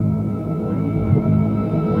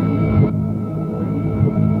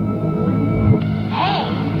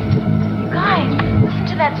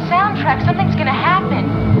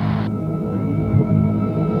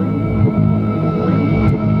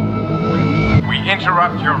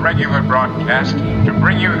interrupt your regular broadcast to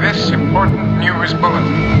bring you this important news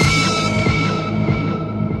bulletin.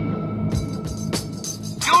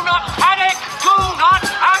 Do not panic! Do not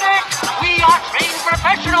panic! We are trained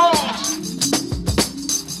professionals!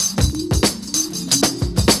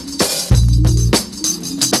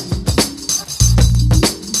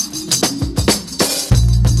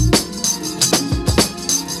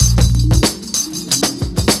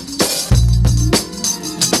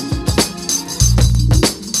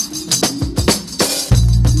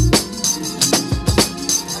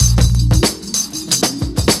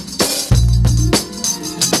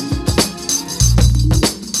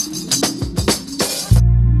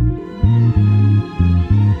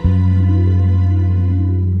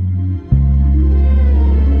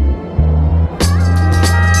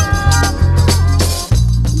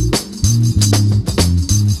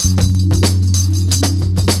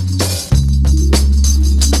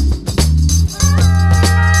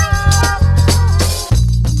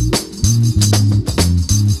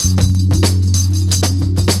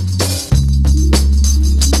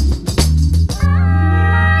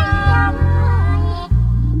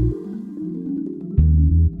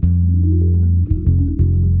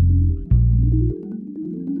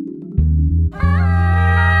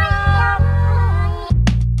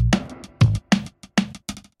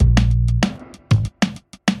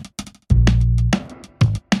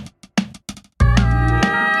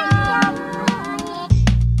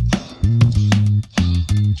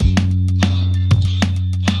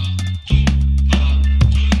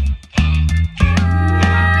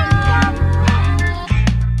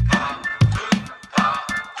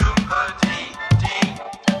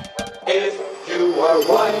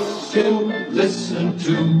 To listen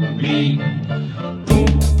to me.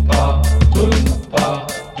 Oompa Loompa.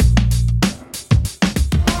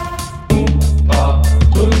 Oompa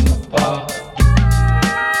Loompa.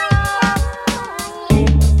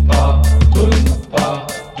 Oompa Loompa.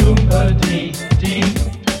 Doompa-dee-dee.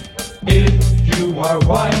 If you are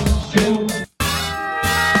wise to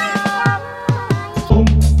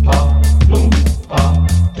Oompa Loompa.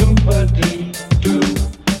 Doompa-dee-doo.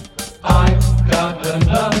 I've got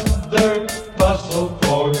another puzzle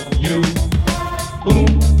for you.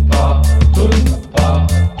 Oompa Loompa,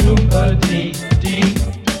 Doompa-dee-dee.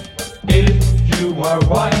 If you are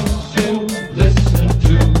wise to listen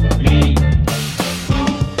to me. Who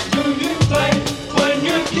do you play when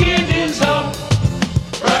your kid is up?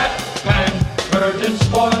 Rat, pampered and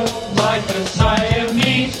spoiled like a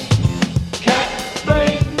Siamese cat.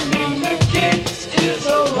 Blaming the kids is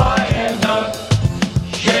a lie and a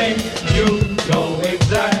shame. You know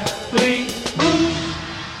exactly who's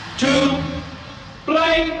to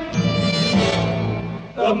blame.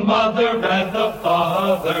 The mother and the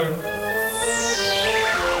father.